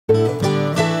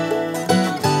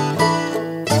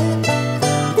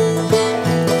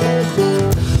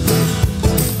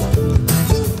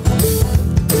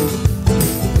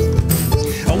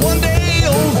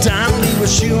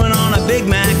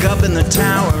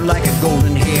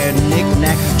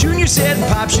Junior said,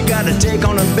 Pops, you gotta take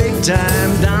on a big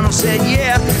time. Donald said,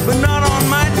 yeah, but not on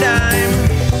my dime.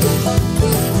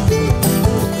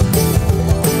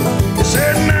 He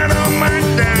said, not on my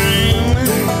dime.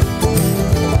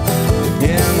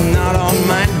 Yeah, not on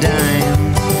my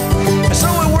dime. So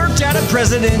it worked out a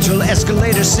presidential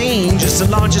escalator scene just to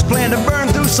launch his plan to burn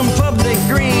through some public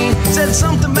green. Said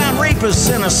something about rapists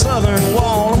in a southern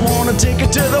wall. I wanna take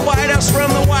it to the White House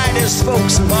from the whitest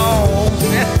folks of all.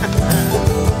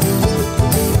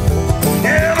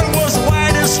 Yeah, that was the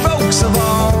whitest folks of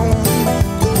all.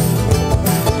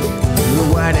 The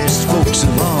whitest folks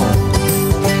of all.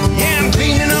 Yeah, I'm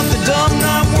cleaning up the dumb,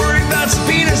 not worried about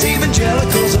subpoenas.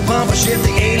 Evangelicals will pump a ship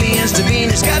the aliens to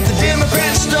Venus. Got the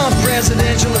Democrats stumped,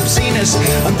 presidential obsceneness.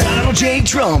 I'm Donald J.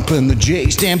 Trump and the J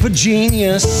stand for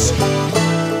genius.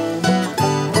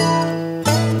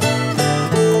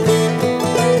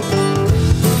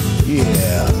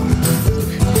 Yeah,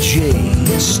 J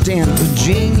stand for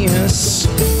genius.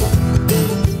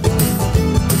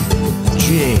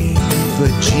 J for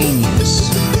genius.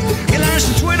 He launched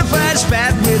a Twitter-fied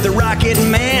spat with the Rocket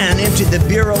Man. Emptied the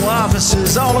bureau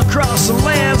offices all across the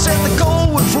land. Said the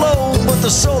coal would flow, but the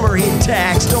solar he'd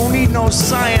tax. Don't need no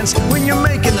science when you're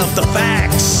making up the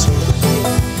facts.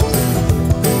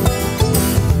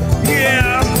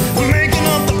 Yeah, we're making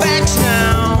up the facts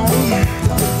now.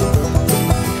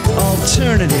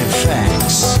 Alternative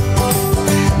facts.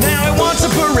 Now he wants a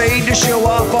parade to show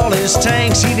off all his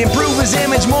tanks. He'd improve his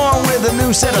image more with a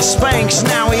new set of Spanx.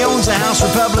 Now he owns the House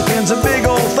Republicans. A big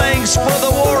old thanks for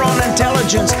the war on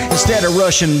intelligence instead of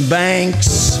Russian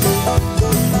banks.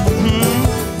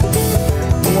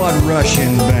 What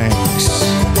Russian banks?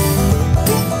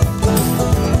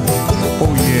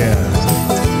 Oh yeah,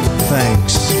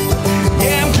 thanks.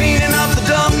 Yeah, I'm cleaning up the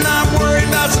dumb, not worried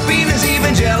about subpoenas.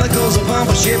 Evangelicals will pump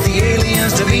a ship the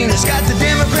aliens to Venus. Got the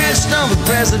Democrats stumped with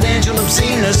presidential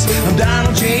obsceneness. I'm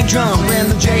Donald J. Trump and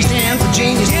the J stand for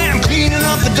genius. Yeah, I'm cleaning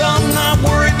up the dumb, not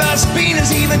worried about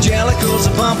subpoenas. Evangelicals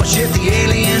will pump a ship the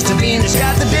aliens to Venus.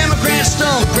 Got the Democrats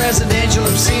stumped with presidential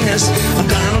obsceneness. I'm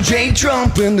Donald J.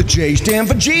 Trump and the J stand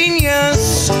for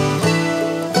genius.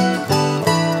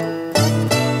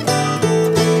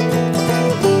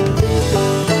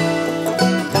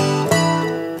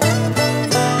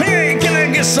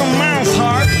 Some mouth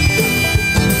heart.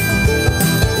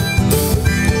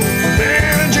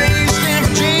 And a J stand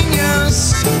for genius.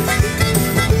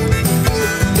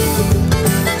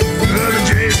 The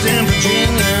J stand for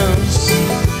genius.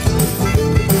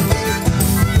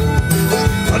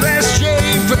 That's J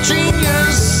for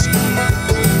genius.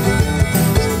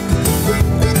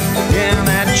 Yeah,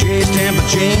 that J stand for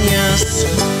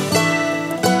genius.